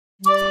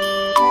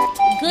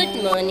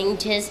Good morning,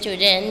 dear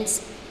students.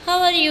 How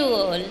are you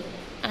all?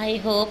 I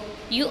hope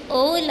you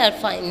all are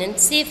fine and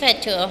safe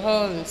at your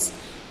homes.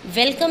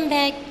 Welcome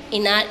back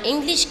in our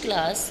English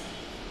class.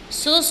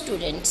 So,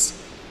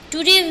 students,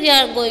 today we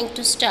are going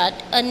to start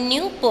a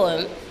new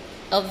poem,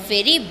 a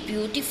very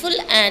beautiful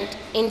and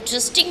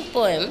interesting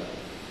poem,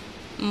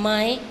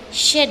 My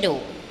Shadow.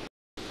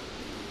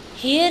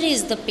 Here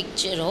is the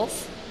picture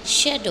of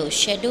shadow.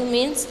 Shadow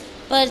means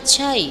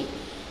parchai.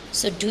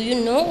 So do you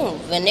know,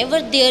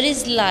 whenever there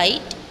is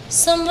light,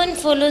 someone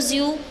follows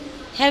you?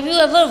 Have you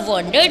ever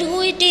wondered who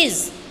it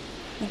is?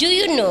 Do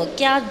you know,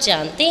 क्या आप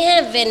जानते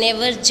हैं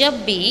whenever जब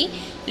भी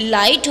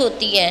light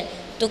होती है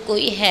तो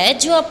कोई है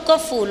जो आपका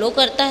फॉलो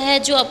करता है,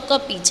 जो आपका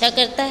पीछा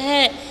करता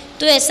है?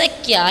 तो ऐसा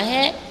क्या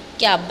है,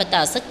 क्या आप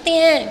बता सकते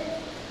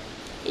हैं?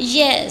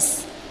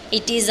 Yes,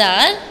 it is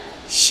our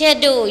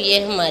shadow.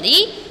 ये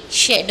हमारी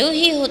शेडो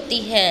ही होती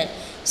है.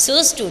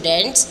 So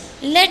students,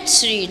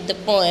 let's read the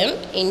poem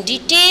in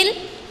detail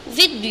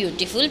with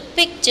beautiful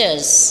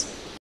pictures.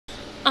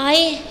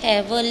 I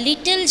have a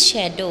little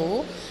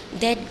shadow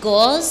that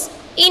goes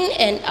in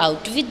and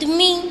out with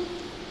me.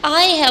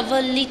 I have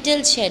a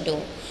little shadow.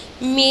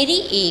 मेरी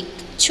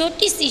एक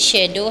छोटी सी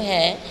shadow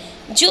है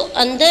जो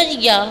अंदर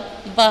या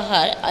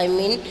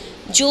बाहर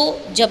जो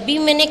जब भी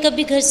मैंने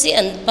कभी घर से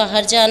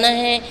बाहर जाना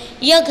है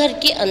या घर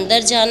के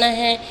अंदर जाना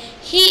है,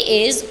 He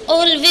is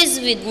always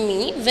with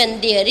me when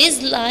there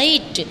is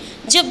light.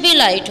 जब भी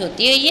लाइट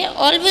होती है ये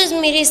always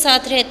मेरे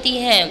साथ रहती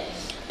है.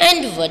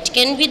 And what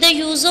can be the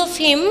use of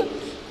him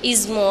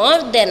is more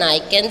than I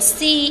can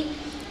see.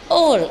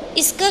 और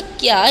इसका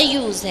क्या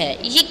यूज़ है,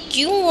 ये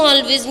क्यों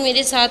always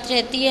मेरे साथ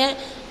रहती है?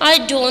 I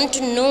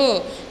don't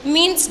know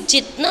means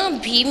जितना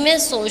भी मैं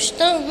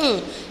सोचता हूँ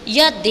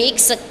या देख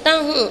सकता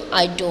हूँ,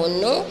 I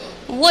don't know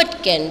what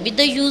can be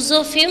the use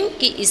of him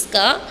कि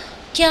इसका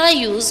क्या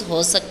यूज़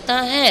हो सकता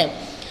है.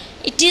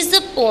 It is the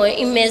poem,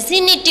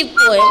 imaginative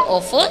poem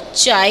of a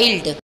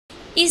child.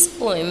 इस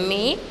पोएम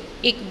में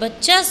एक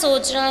बच्चा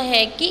सोच रहा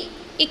है कि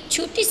एक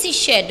छोटी सी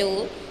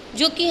शेडो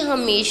जो कि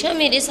हमेशा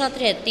मेरे साथ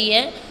रहती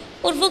है,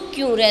 और वो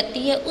क्यों रहती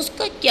है,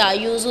 उसका क्या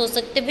यूज़ हो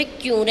सकता है, वह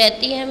क्यों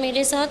रहती है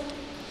मेरे साथ.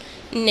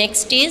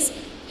 Next is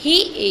he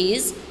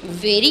is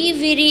very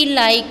very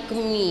like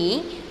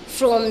me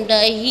from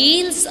the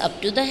heels up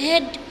to the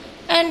head,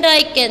 and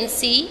I can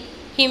see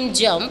him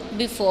jump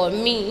before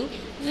me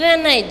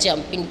when I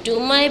jump into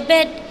my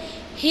bed.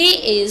 He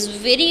is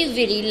very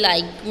very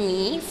like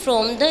me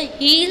from the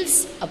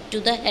heels up to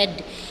the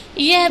head.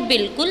 यह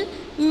बिल्कुल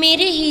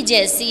मेरे ही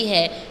जैसी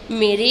है,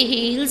 मेरे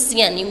heels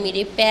यानी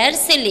मेरे पैर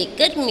से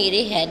लेकर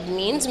मेरे हेड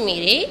मीन्स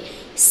मेरे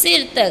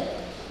सिर तक.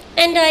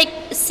 And I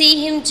see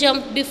him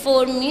jump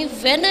before me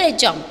when I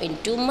jump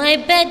into my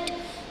bed.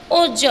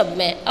 और जब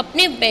मैं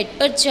अपने बेड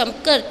पर जंप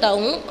करता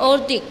हूँ और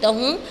देखता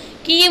हूँ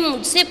कि ये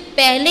मुझसे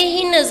पहले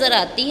ही नज़र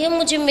आती है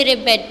मुझे मेरे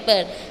बेड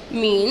पर,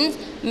 मीन्स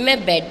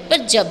मैं बेड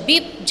पर जब भी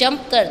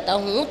जंप करता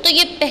हूँ तो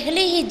ये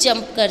पहले ही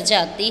जंप कर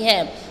जाती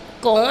है.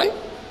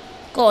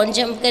 कौन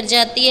जंप कर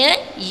जाती है?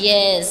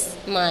 Yes,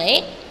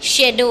 my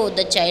shadow.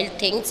 The child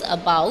thinks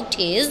about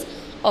his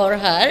or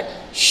her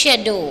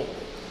shadow.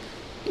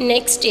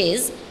 Next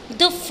is,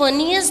 the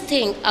funniest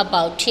thing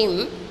about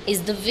him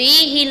is the way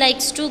he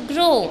likes to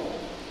grow.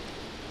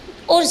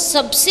 और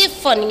सबसे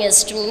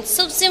फनीस्ट मीन्स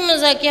सबसे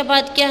मज़ाकिया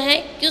बात क्या है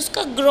कि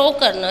उसका ग्रो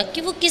करना,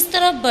 कि वो किस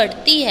तरह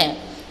बढ़ती है,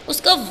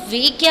 उसका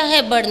वे क्या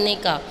है बढ़ने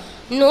का.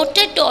 Not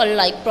at all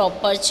like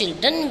proper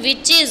children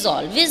which is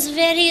always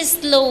very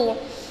slow.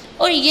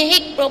 और यह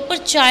एक प्रॉपर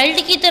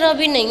चाइल्ड की तरह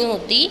भी नहीं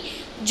होती.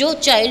 जो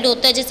चाइल्ड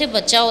होता है, जैसे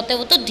बच्चा होता है,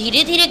 वो तो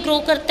धीरे धीरे ग्रो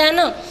करता है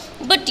ना,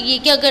 बट ये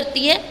क्या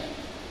करती है,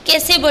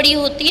 कैसे बड़ी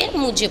होती है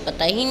मुझे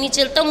पता ही नहीं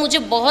चलता. मुझे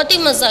बहुत ही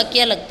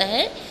मजाकिया लगता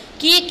है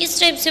कि ये किस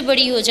टाइप से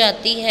बड़ी हो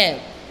जाती है.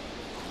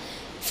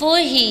 For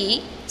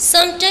he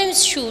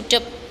sometimes shoot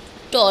up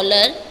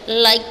taller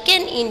like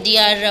an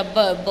India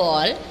rubber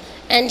ball,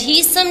 and he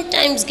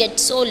sometimes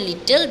gets so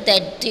little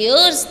that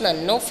there's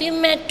none of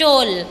him at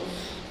all.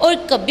 और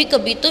कभी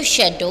कभी तो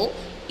शेडो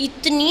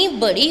इतनी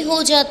बड़ी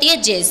हो जाती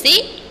है जैसे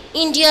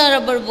India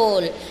rubber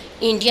ball.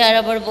 India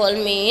rubber ball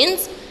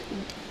means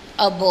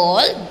a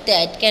ball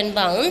that can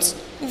bounce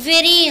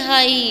very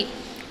high.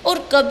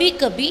 और कभी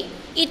कभी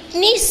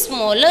इतनी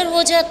स्मॉलर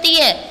हो जाती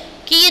है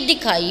कि ये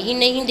दिखाई ही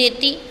नहीं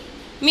देती,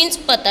 मीन्स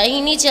पता ही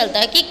नहीं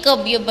चलता कि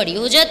कब ये बड़ी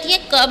हो जाती है,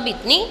 कब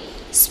इतनी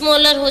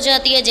स्मॉलर हो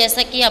जाती है,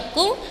 जैसा कि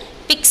आपको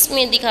पिक्स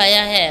में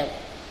दिखाया है.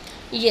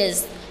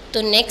 यस,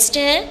 तो नेक्स्ट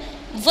है,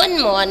 one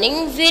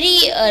morning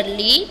very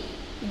early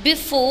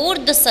before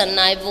the sun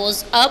I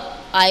was up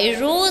I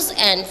rose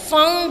and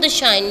found the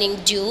shining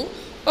due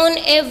on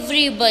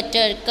every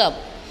buttercup.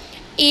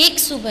 एक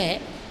सुबह,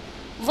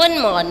 वन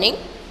मॉर्निंग,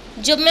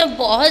 जब मैं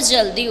बहुत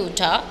जल्दी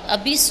उठा,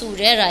 अभी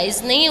सूर्य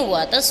राइज नहीं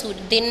हुआ था,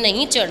 सूर्य दिन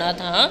नहीं चढ़ा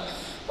था,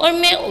 और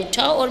मैं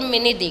उठा और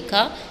मैंने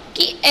देखा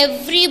कि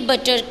एवरी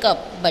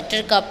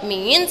बटरकप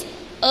मीन्स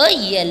अ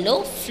येलो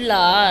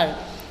फ्लावर,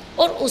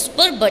 और उस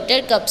पर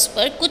बटरकप्स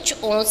पर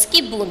कुछ ओंस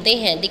की बूंदें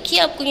हैं. देखिए,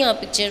 आपको यहाँ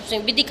पिक्चर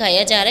में भी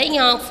दिखाया जा रहा है,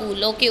 यहाँ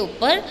फूलों के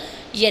ऊपर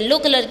येलो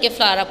कलर के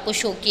फ्लावर आपको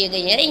शो किए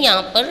गए हैं.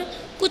 यहाँ पर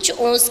कुछ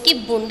ओस की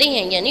बूंदें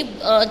हैं, यानी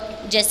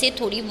जैसे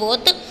थोड़ी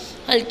बहुत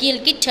हल्की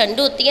हल्की ठंड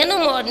होती है ना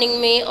मॉर्निंग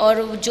में,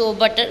 और जो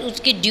बटर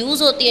उसकी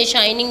ड्यूज़ होती है,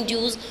 शाइनिंग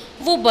ड्यूज़,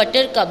 वो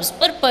बटर कप्स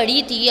पर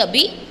पड़ी थी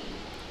अभी।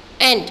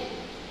 And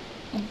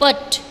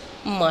but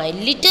my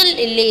little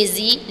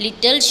lazy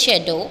little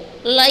shadow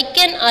like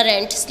an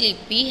errant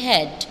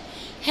sleepyhead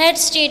had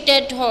stayed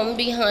at home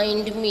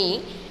behind me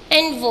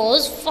and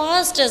was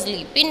fast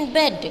asleep in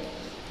bed.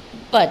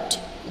 But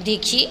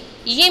देखिए,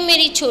 ये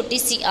मेरी छोटी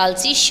सी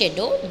आलसी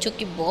शेडो जो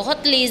कि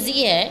बहुत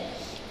लेज़ी है,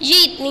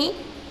 ये इतनी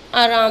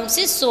आराम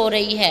से सो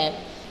रही है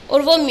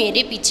और वो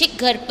मेरे पीछे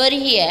घर पर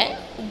ही है,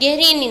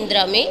 गहरी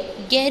निंद्रा में,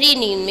 गहरी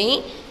नींद में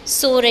ही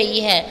सो रही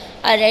है।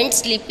 अरेंट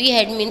स्लीपी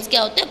हेड मीन्स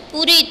क्या होता है?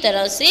 पूरी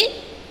तरह से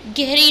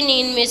गहरी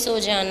नींद में सो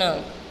जाना।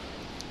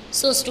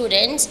 So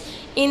students,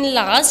 in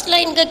last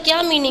line का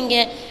क्या मीनिंग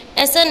है?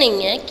 ऐसा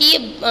नहीं है कि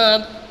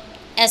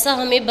ऐसा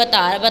हमें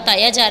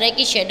बताया जा रहा है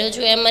कि शेडो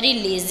जो है हमारी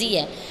लेज़ी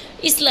है।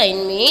 इस लाइन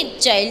में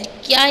चाइल्ड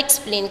क्या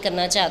एक्सप्लेन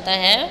करना चाहता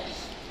है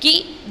कि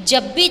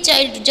जब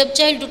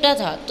चाइल्ड उठा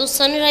था तो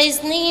सनराइज़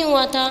नहीं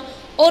हुआ था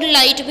और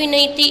लाइट भी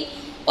नहीं थी,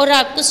 और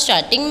आपको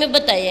स्टार्टिंग में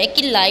बताया है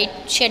कि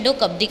लाइट शेडो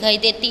कब दिखाई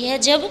देती है?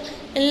 जब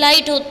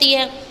लाइट होती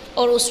है,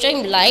 और उस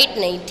टाइम लाइट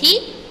नहीं थी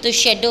तो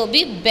शेडो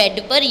भी बेड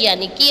पर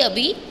यानी कि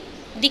अभी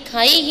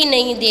दिखाई ही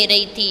नहीं दे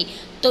रही थी।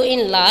 तो इन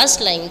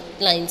लास्ट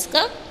लाइन्स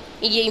का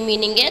यही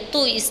मीनिंग है।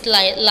 तो इस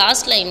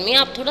लास्ट लाइन में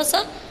आप थोड़ा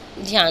सा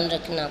ध्यान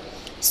रखना।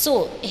 So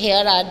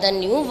here are the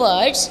new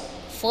words.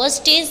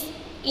 First is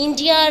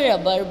India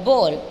rubber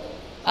ball,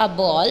 a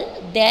ball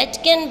that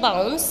can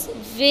bounce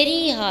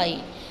very high.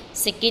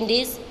 Second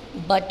is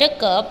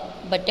buttercup,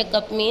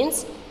 buttercup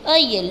means a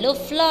yellow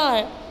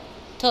flower.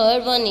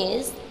 Third one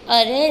is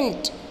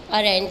aren't,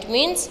 aren't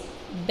means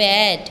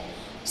bed.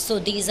 So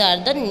these are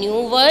the new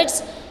words.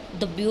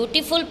 The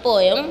beautiful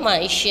poem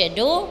My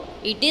Shadow,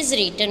 it is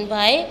written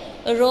by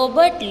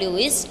Robert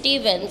Louis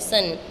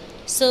Stevenson.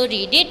 So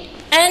read it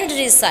and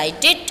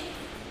recite it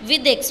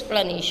with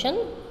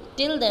explanation.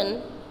 Till then,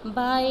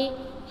 bye.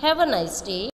 Have a nice day.